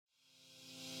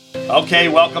Okay,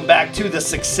 welcome back to the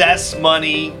Success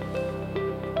Money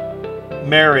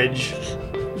Marriage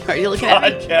Are you looking at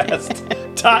me?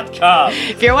 Podcast.com.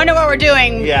 If you're wondering what we're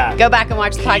doing, go back and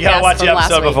watch the podcast. You gotta watch from the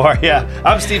last episode week. before. Yeah,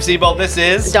 I'm Steve Siebold. This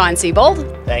is Dawn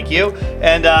Siebold. Thank you.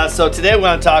 And so today we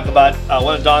want to talk about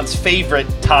one of Dawn's favorite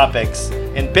topics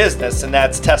in business, and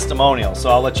that's testimonials. So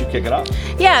I'll let you kick it off.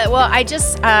 Yeah, well,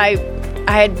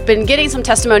 I had been getting some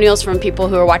testimonials from people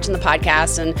who are watching the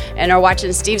podcast and are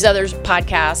watching Steve's other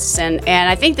podcasts. And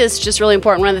I think this is just really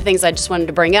important. One of the things I just wanted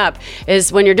to bring up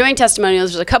is when you're doing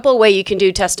testimonials, there's a couple of ways you can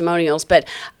do testimonials. But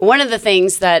one of the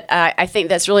things that I think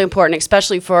that's really important,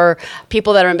 especially for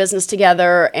people that are in business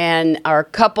together and are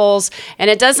couples, and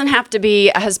it doesn't have to be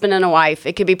a husband and a wife.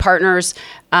 It could be partners.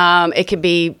 It could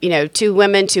be, two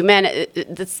women, two men.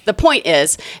 The point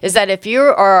is that if you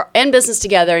are in business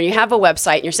together and you have a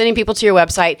website and you're sending people to your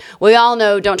website, we all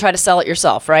know don't try to sell it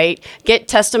yourself, right? Get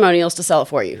testimonials to sell it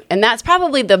for you. And that's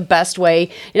probably the best way.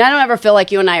 I don't ever feel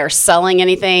like you and I are selling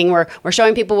anything. We're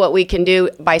showing people what we can do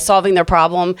by solving their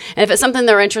problem. And if it's something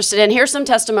they're interested in, here's some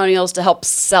testimonials to help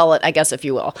sell it, I guess, if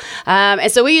you will. And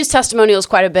so we use testimonials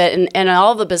quite a bit in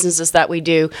all of the businesses that we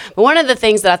do. But one of the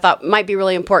things that I thought might be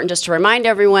really important just to remind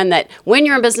everyone that when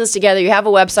you're in business together, you have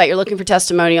a website, you're looking for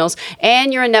testimonials,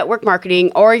 and you're in network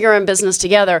marketing or you're in business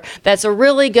together, that's a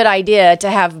really good idea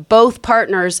to have both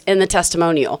partners in the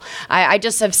testimonial. I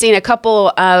just have seen a couple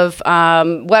of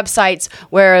websites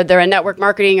where they're in network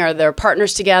marketing or they're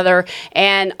partners together,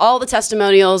 and all the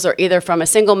testimonials are either from a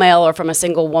single male or from a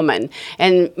single woman.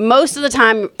 And most of the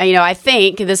time, I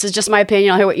think, this is just my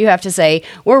opinion, I'll hear what you have to say,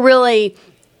 we're really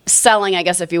selling, I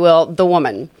guess, if you will, the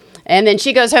woman. And then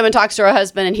she goes home and talks to her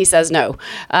husband, and he says no.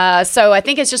 So I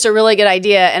think it's just a really good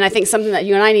idea, and I think something that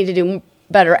you and I need to do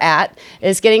better at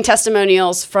is getting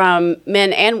testimonials from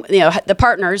men and the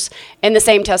partners in the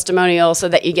same testimonial, so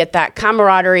that you get that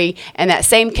camaraderie and that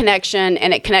same connection,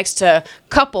 and it connects to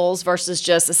couples versus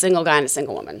just a single guy and a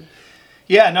single woman.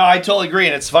 Yeah, no, I totally agree,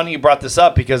 and it's funny you brought this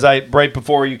up because right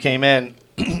before you came in,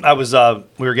 we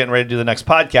were getting ready to do the next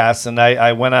podcast, and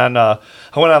I went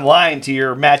online to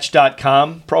your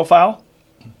Match.com profile,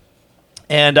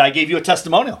 and I gave you a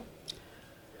testimonial.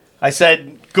 I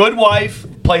said, good wife,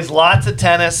 plays lots of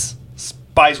tennis,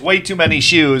 buys way too many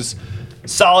shoes,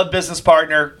 solid business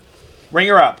partner, ring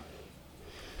her up.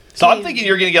 So I'm thinking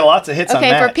you're going to get lots of hits on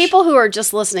Match. Okay, for people who are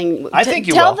just listening, I think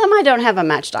you tell will. them I don't have a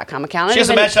Match.com account. She has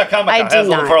a Match.com account. Has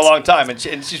one for a long time, and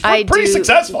she's pretty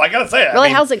successful, I got to say. Really,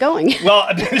 how's it going? Well,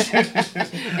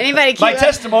 anybody? My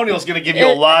testimonial is going to give you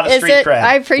a lot of street cred.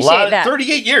 I appreciate that.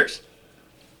 38 years.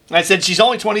 I said, she's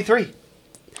only 23.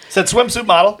 Said swimsuit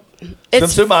model.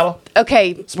 Swimsuit model.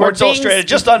 Okay. Sports Illustrated.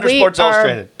 Just under Sports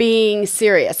Illustrated. We are being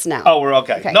serious now. Oh, we're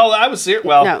okay. No, I was serious.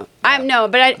 Well,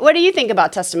 what do you think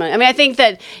about testimony? I mean, I think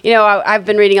that, I've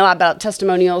been reading a lot about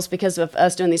testimonials because of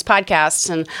us doing these podcasts,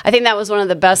 and I think that was one of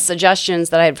the best suggestions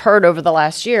that I've heard over the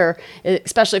last year,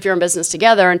 especially if you're in business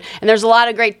together. And there's a lot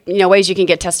of great, ways you can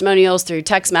get testimonials through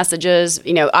text messages.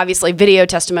 Obviously video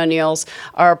testimonials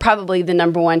are probably the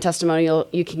number one testimonial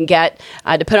you can get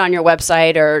to put on your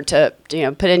website or to,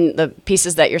 put in the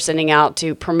pieces that you're sending out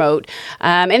to promote.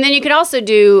 And then you can also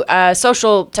do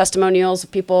social testimonials,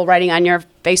 people writing on your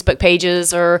Facebook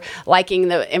pages or liking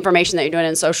the information that you're doing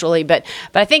in socially. But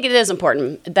I think it is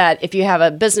important that if you have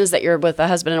a business that you're with a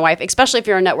husband and wife, especially if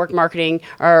you're in network marketing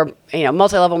or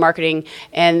multi-level marketing,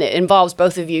 and it involves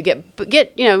both of you, get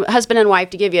husband and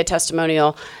wife to give you a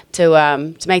testimonial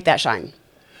to make that shine.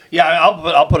 Yeah,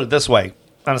 I'll put it this way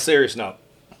on a serious note: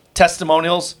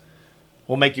 testimonials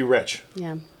will make you rich.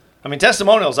 Yeah. I mean,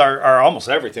 testimonials are almost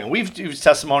everything. We've used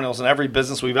testimonials in every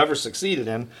business we've ever succeeded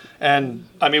in. And,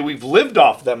 I mean, we've lived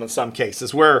off them in some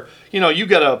cases where, you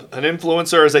get an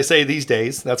influencer, as they say these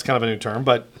days. That's kind of a new term.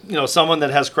 But, someone that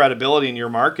has credibility in your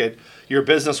market, your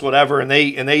business, whatever, and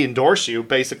they endorse you,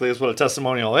 basically, is what a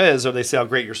testimonial is. Or they say how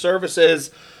great your service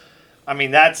is. I mean,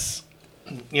 that's...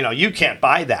 you can't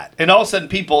buy that. And all of a sudden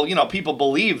people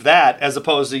believe that, as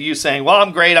opposed to you saying, well,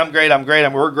 I'm great,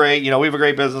 we're great, we have a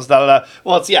great business, da-da-da.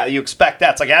 Well, you expect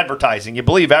that. It's like advertising. You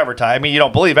believe advertising. I mean, you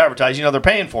don't believe advertising, they're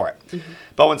paying for it. Mm-hmm.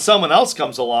 But when someone else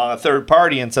comes along, a third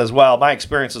party, and says, well, my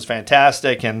experience was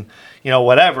fantastic and,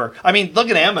 whatever. I mean, look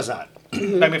at Amazon.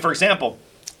 Mm-hmm. I mean, for example,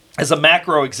 as a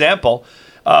macro example,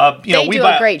 they do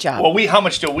a great job. Well, how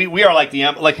much do we are like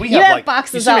we have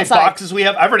boxes you see how many outside. Boxes we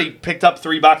have? I've already picked up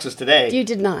 3 boxes today. You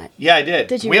did not. Yeah, I did.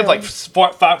 Did you? We have like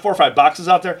 4 or 5 boxes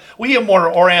out there. We have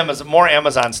more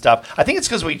Amazon stuff. I think it's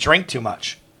because we drink too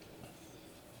much.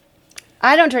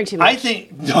 I don't drink too much. I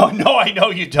think no, I know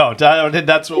you don't. I don't.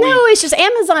 That's what. No, it's just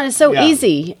Amazon is so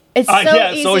easy. It's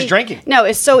so easy. So is drinking. No,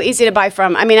 it's so easy to buy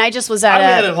from. I mean, I just was at I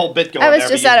had a whole bit going. I was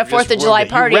just at a 4th of July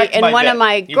party, and one of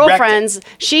my girlfriends,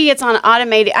 she gets on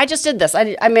automated. I just did this. I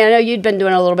mean, I know you'd been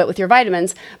doing a little bit with your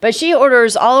vitamins, but she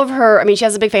orders all of her. I mean, she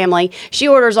has a big family. She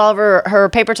orders all of her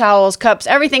paper towels, cups,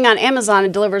 everything on Amazon,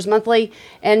 and delivers monthly,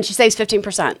 and she saves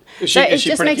 15%. So it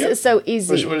just makes it so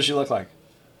easy. What does she look like?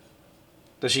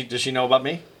 Does she know about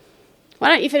me? Why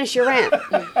don't you finish your rant?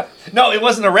 No, it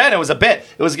wasn't a rant. It was a bit.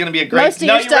 It was going to be a great. Most of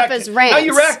your stuff is rants. No,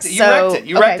 you wrecked it. You wrecked it.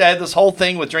 You wrecked it. I had this whole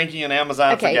thing with drinking on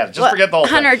Amazon. Okay. Forget it. Just forget the whole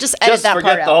thing. Hunter, just edit that part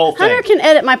out. Forget the whole thing. Hunter can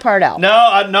edit my part out.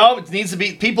 No, it needs to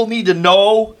be. People need to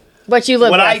know what you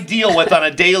live what with. I deal with on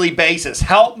a daily basis.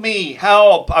 Help me.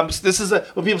 Help. This is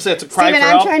when people say it's a cry Steven, for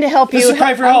help. I'm trying to help you. This is a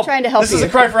cry for help. I'm trying to help you. This is a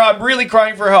cry for help. I'm really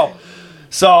crying for help.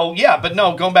 So yeah, but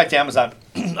no, going back to Amazon.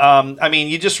 I mean,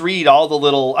 you just read all the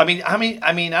little. I mean, I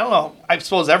don't know. I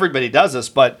suppose everybody does this,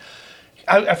 but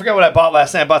I forget what I bought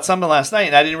last night. I bought something last night,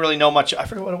 and I didn't really know much. I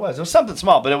forget what it was. It was something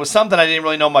small, but it was something I didn't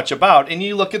really know much about. And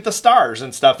you look at the stars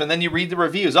and stuff, and then you read the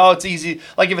reviews. Oh, it's easy.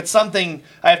 Like if it's something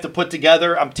I have to put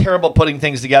together, I'm terrible at putting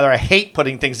things together. I hate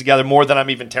putting things together more than I'm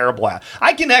even terrible at.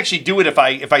 I can actually do it if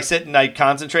I sit and I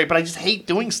concentrate, but I just hate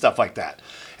doing stuff like that.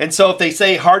 And so if they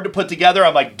say hard to put together,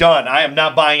 I'm like, done. I am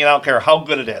not buying it. I don't care how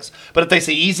good it is. But if they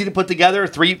say easy to put together,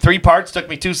 three parts, took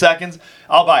me 2 seconds,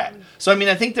 I'll buy it. So, I mean,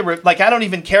 I think I don't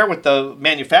even care what the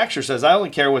manufacturer says. I only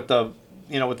care what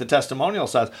what the testimonial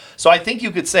says. So I think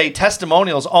you could say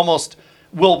testimonials almost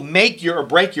will make or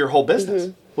break your whole business.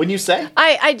 Mm-hmm. Wouldn't you say?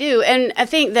 I do. And I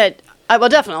think that well,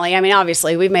 definitely. I mean,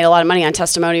 obviously, we've made a lot of money on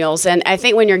testimonials. And I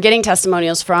think when you're getting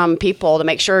testimonials from people, to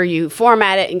make sure you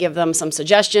format it and give them some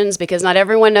suggestions, because not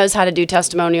everyone knows how to do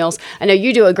testimonials. I know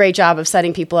you do a great job of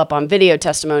setting people up on video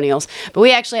testimonials, but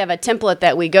we actually have a template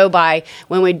that we go by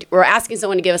when we're asking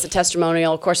someone to give us a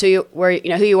testimonial. Of course, who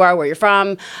you are, where you're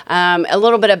from, a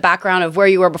little bit of background of where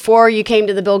you were before you came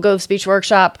to the Bill Gove Speech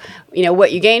Workshop,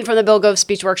 what you gained from the Bill Gove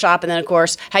Speech Workshop, and then, of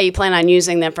course, how you plan on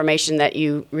using the information that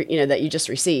you just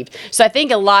received. So I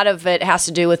think a lot of it has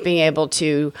to do with being able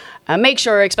to make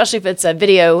sure, especially if it's a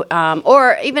video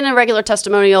or even a regular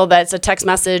testimonial that's a text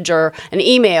message or an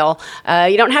email,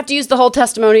 you don't have to use the whole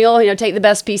testimonial, take the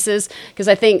best pieces, because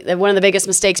I think that one of the biggest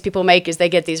mistakes people make is they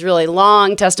get these really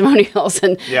long testimonials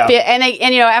and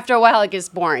after a while it gets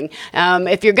boring.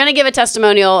 If you're going to give a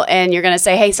testimonial and you're going to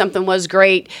say, hey, something was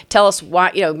great, tell us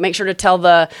why, make sure to tell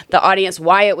the audience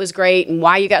why it was great and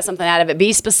why you got something out of it.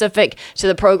 Be specific to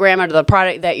the program or to the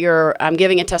product that you're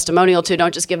giving a testimonial to.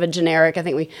 Don't just give a generic. I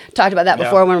think we talked about that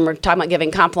before when we were talking about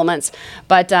giving compliments.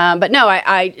 But no,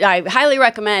 I highly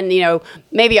recommend,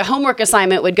 maybe a homework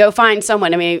assignment would go find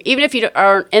someone. I mean, even if you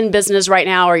aren't in business right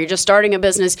now or you're just starting a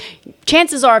business,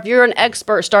 chances are if you're an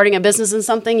expert starting a business in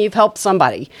something, you've helped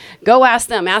somebody. Go ask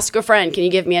them. Ask a friend, can you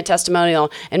give me a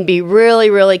testimonial? And be really,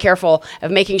 really careful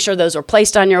of making sure those are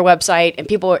placed on your website and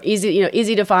people are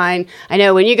easy to find. I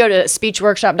know when you go to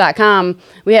speechworkshop.com,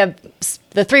 we have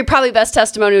the 3 probably best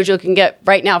testimonials you can get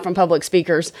right now from public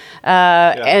speakers.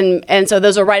 And so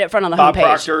those are right up front on the Bob homepage.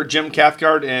 Proctor, Jim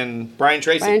Cathcart, and Brian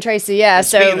Tracy. Yeah. And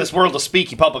so in this world of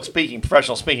public speaking,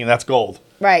 professional speaking, that's gold.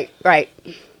 Right.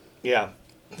 Yeah.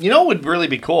 What would really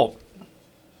be cool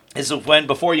is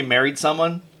before you married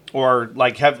someone or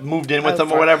like have moved in with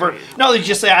them or whatever. No, they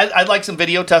just say, I'd like some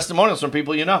video testimonials from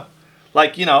people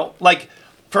Like,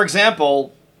 for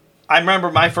example, I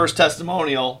remember my first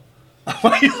testimonial.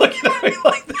 Why are you looking at me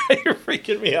like that? You're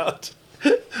freaking me out.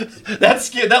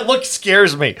 That look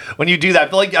scares me when you do that. I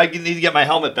feel like I need to get my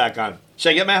helmet back on.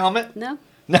 Should I get my helmet? No.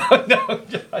 No,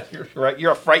 you're right.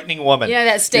 You're a frightening woman.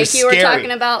 That steak you were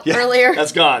talking about earlier?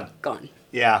 That's gone. Gone.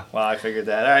 Yeah, well, I figured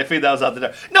that. I figured that was out the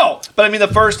door. No, but I mean, I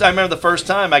remember the first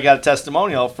time I got a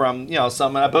testimonial from,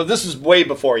 someone, but this was way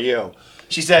before you.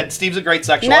 She said, Steve's a great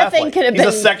sexual athlete. He's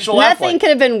a sexual athlete. Nothing could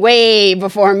have been way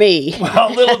before me. Well,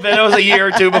 a little bit. It was a year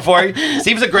or two before.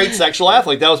 Steve's a great sexual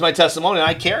athlete. That was my testimony. And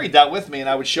I carried that with me, and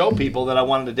I would show people that I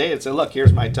wanted to date and say, look,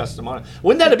 here's my testimony.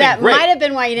 Wouldn't that have been great? That might have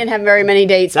been why you didn't have very many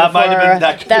dates before.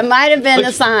 That might have been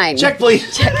the sign. Check,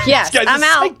 please. Yes, I'm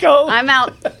out.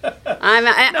 I'm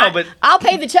out. No, but I'll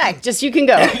pay the check. Just you can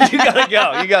go. You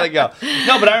gotta go.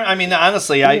 No, but I mean,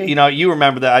 honestly, you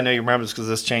remember that. I know you remember this because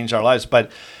this changed our lives, but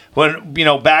when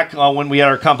back when we had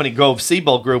our company Gove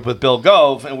Siebel Group with Bill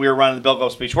Gove, and we were running the Bill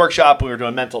Gove Speech Workshop, we were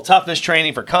doing mental toughness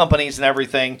training for companies and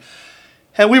everything,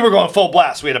 and we were going full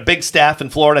blast. We had a big staff in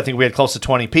Florida. I think we had close to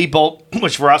 20 people,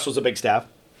 which for us was a big staff.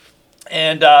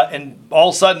 And all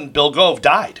of a sudden, Bill Gove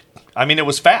died. I mean, it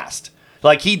was fast.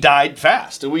 Like he died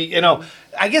fast. We,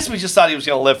 I guess we just thought he was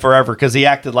going to live forever because he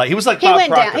acted like he was like Bob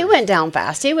Proctor. He went down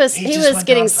fast. He was just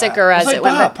getting went sicker down as fast. it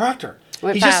went. Bob Proctor.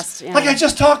 Went He fast. just, Yeah. Like I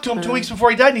just talked to him 2 weeks before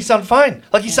he died, and he sounded fine.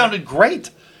 Like he sounded great.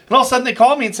 And all of a sudden they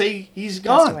call me and say he's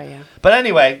gone. Away, yeah. But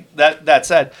anyway, that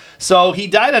said, so he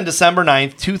died on December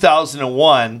 9th,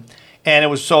 2001. And it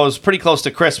was pretty close to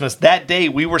Christmas. That day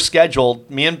we were scheduled,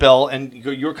 me and Bill, and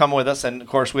you were coming with us, and of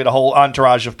course we had a whole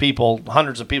entourage of people,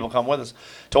 hundreds of people come with us,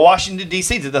 to Washington,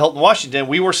 D.C., to the Hilton, Washington.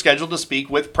 We were scheduled to speak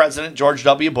with President George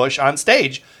W. Bush on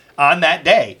stage on that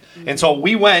day. And so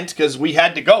we went because we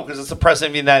had to go because it's the President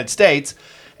of the United States.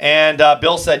 And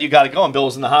Bill said, you got to go. And Bill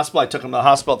was in the hospital. I took him to the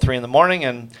hospital at 3 in the morning,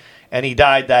 and he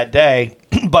died that day.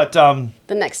 But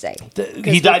the next day.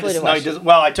 He died.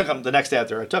 Well, I took him the next day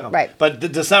after I took him. Right. But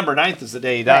December 9th is the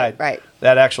day he died. Right.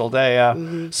 That actual day. Yeah.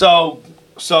 Mm-hmm. So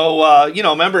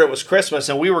remember it was Christmas,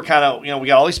 and we were kind of, we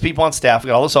got all these people on staff, we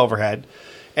got all this overhead,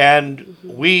 and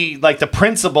we, like the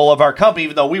principal of our company,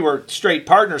 even though we were straight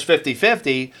partners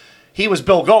 50-50, he was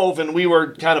Bill Gove, and we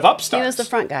were kind of upstarts. He was the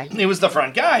front guy. He was the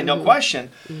front guy, no question.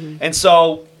 Mm-hmm. And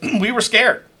so we were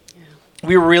scared.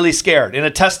 We were really scared. And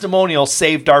a testimonial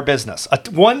saved our business.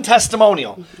 One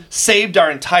testimonial saved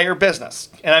our entire business.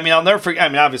 And I mean, I'll never forget. I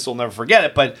mean, obviously, we'll never forget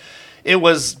it, but it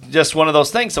was just one of those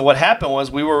things. So what happened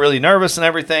was we were really nervous and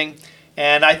everything.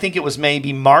 And I think it was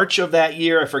maybe March of that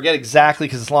year. I forget exactly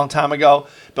because it's a long time ago.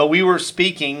 But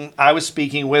I was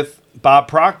speaking with Bob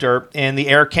Proctor in the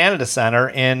Air Canada Center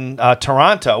in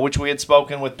Toronto, which we had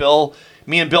spoken with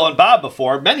me and Bill and Bob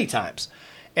before many times.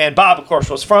 And Bob, of course,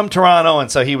 was from Toronto, and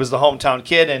so he was the hometown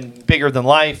kid and bigger than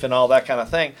life and all that kind of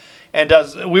thing. And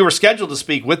we were scheduled to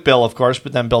speak with Bill, of course,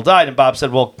 but then Bill died, and Bob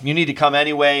said, well, you need to come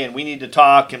anyway, and we need to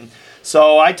talk. And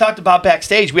so I talked to Bob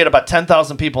backstage. We had about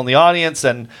 10,000 people in the audience,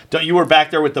 and you were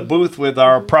back there with the booth with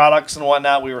our products and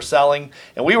whatnot we were selling.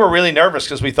 And we were really nervous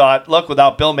because we thought, look,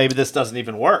 without Bill, maybe this doesn't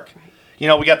even work. We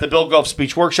got the Bill Gove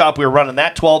Speech Workshop. We were running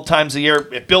that 12 times a year.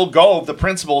 If Bill Gove, the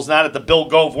principal, is not at the Bill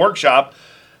Gove Workshop,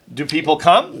 do people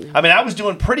come? I mean, I was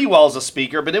doing pretty well as a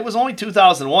speaker, but it was only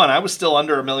 2001. I was still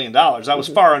under $1 million. I was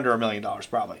far under $1 million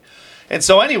probably. And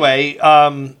so anyway,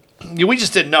 we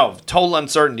just didn't know. Total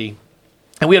uncertainty.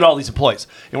 And we had all these employees.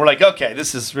 And we're like, okay,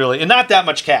 this is really, and not that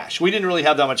much cash. We didn't really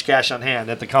have that much cash on hand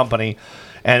at the company.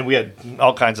 And we had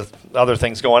all kinds of other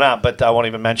things going on, but I won't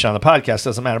even mention on the podcast.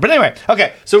 Doesn't matter. But anyway,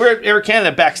 okay. So we're at Air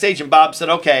Canada backstage, and Bob said,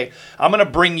 okay, I'm going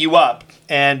to bring you up.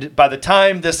 And by the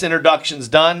time this introduction's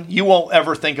done, you won't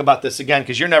ever think about this again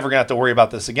because you're never going to have to worry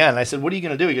about this again. And I said, what are you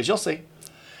going to do? He goes, you'll see.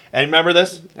 And remember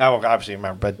this? I will obviously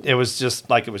remember, but it was just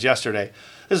like it was yesterday.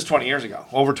 This is 20 years ago,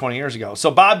 over 20 years ago.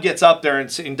 So Bob gets up there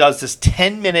and does this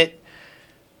 10-minute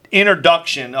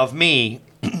introduction of me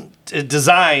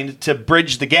designed to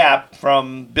bridge the gap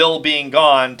from Bill being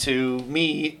gone to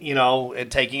me,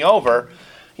 and taking over,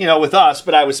 with us.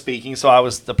 But I was speaking, so I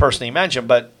was the person he mentioned.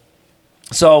 But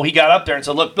so he got up there and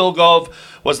said, look, Bill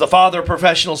Gove was the father of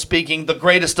professional speaking, the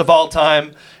greatest of all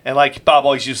time. And like Bob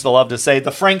always used to love to say,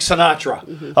 the Frank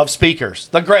Sinatra of speakers,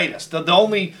 the greatest, the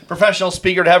only professional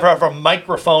speaker to ever have a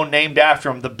microphone named after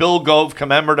him, the Bill Gove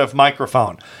commemorative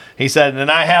microphone. He said,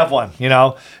 and I have one,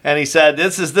 and he said,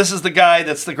 this is the guy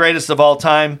that's the greatest of all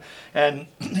time. And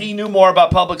he knew more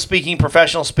about public speaking,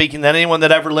 professional speaking than anyone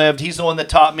that ever lived. He's the one that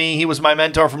taught me. He was my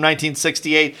mentor from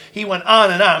 1968. He went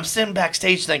on and on. I'm sitting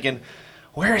backstage thinking,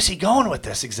 where is he going with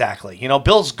this exactly?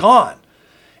 Bill's gone.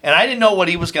 And I didn't know what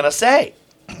he was going to say.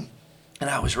 And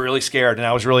I was really scared. And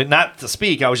I was really, not to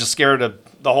speak, I was just scared of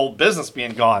the whole business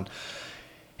being gone.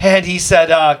 And he said,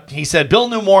 Bill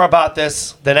knew more about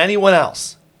this than anyone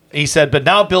else. He said, but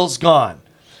now Bill's gone.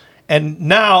 And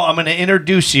now I'm going to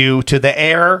introduce you to the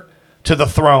heir to the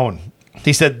throne.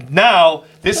 He said, now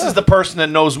this is the person that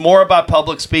knows more about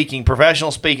public speaking, professional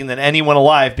speaking than anyone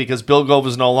alive because Bill Gove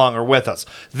is no longer with us.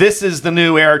 This is the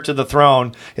new heir to the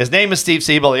throne. His name is Steve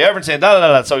Siebel. He ever said,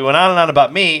 So he went on and on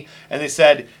about me, and they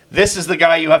said, this is the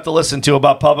guy you have to listen to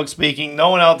about public speaking. No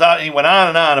one else. And he went on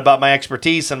and on about my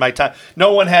expertise and my time.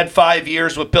 No one had 5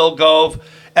 years with Bill Gove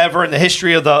ever in the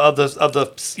history of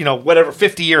the whatever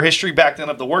 50-year history back then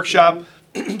of the workshop.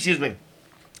 Excuse me.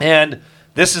 And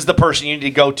this is the person you need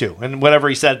to go to. And whatever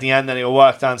he said at the end, then he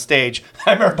walked on stage.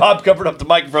 I remember Bob covered up the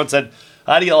microphone and said,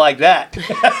 how do you like that?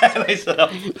 And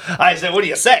I said, what do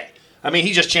you say? I mean,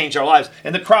 he just changed our lives.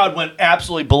 And the crowd went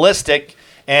absolutely ballistic,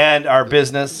 and our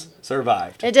business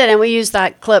survived. It did, and we used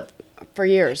that clip for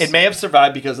years. It may have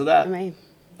survived because of that.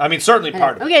 I mean, certainly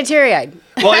part of it. I'm getting teary-eyed.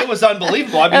 Well, it was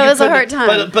unbelievable. I mean, it was a hard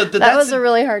time. But that was a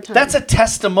really hard time. That's a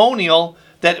testimonial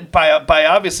that by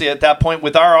obviously at that point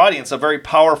with our audience, a very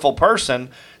powerful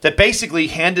person that basically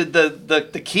handed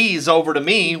the keys over to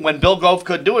me when Bill Gove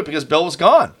couldn't do it because Bill was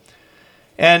gone.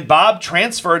 And Bob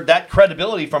transferred that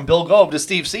credibility from Bill Gove to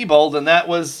Steve Siebold, and that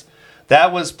was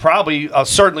probably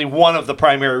certainly one of the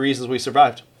primary reasons we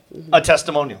survived. A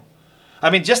testimonial. I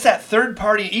mean, just that third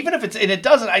party, even if it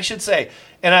doesn't, I should say,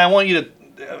 and I want you to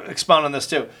expound on this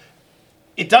too,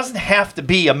 it doesn't have to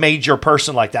be a major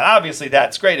person like that. Obviously,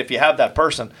 that's great if you have that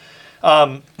person,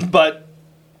 but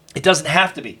it doesn't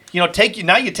have to be. You take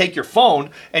your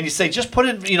phone and you say, just put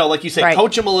it, like you say, right.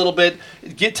 Coach them a little bit,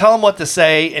 tell them what to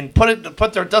say, and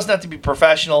put there. It doesn't have to be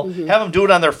professional. Have them do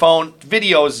it on their phone.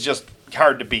 Video is just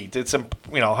hard to beat. It's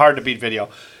hard to beat video.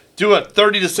 Do a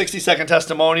 30 to 60 second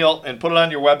testimonial and put it on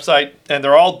your website, and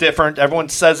they're all different. Everyone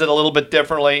says it a little bit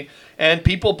differently, and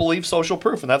people believe social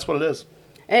proof, and that's what it is.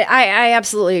 I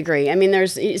absolutely agree. I mean,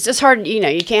 it's just hard.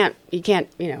 You can't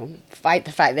fight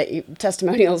the fact that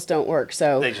testimonials don't work.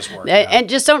 So they just work. And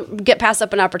just don't get passed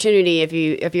up an opportunity if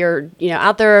you're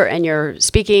out there and you're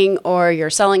speaking or you're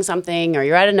selling something or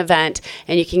you're at an event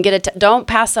and you can get don't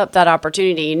pass up that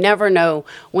opportunity. You never know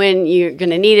when you're going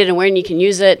to need it and when you can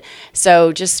use it.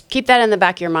 So just keep that in the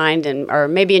back of your mind or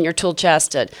maybe in your tool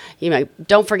chest.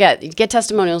 Don't forget, get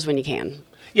testimonials when you can.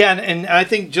 Yeah, and I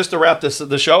think just to wrap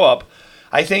the show up,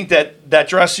 I think that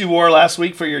dress you wore last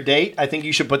week for your date, I think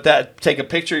you should take a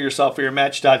picture of yourself for your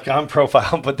Match.com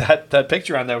profile and put that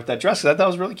picture on there with that dress. I thought that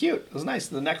was really cute. It was nice.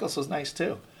 The necklace was nice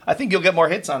too. I think you'll get more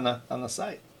hits on the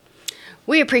site.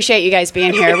 We appreciate you guys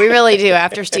being here. We really do.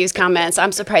 After Steve's comments,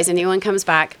 I'm surprised anyone comes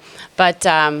back. But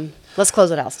let's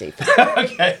close it out, Steve.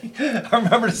 Okay.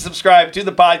 Remember to subscribe to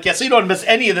the podcast so you don't miss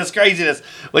any of this craziness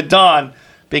with Dawn,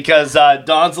 because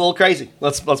Dawn's a little crazy.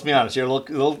 Let's be honest. You're a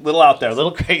little out there, a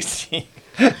little crazy.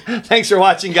 Thanks for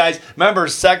watching, guys. Remember,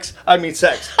 sex.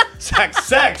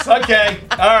 Sex. Okay.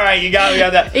 All right. You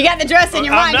got that. You got the dress in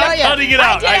your mind, don't you?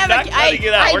 I'm not cutting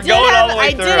it out. We're going all the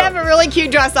way through. I did have a really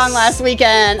cute dress on last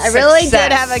weekend. I really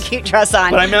did have a cute dress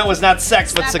on. What I meant was not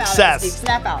sex, but success.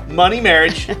 Snap out.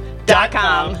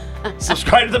 Moneymarriage.com.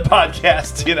 Subscribe to the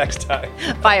podcast. See you next time.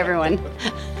 Bye, everyone.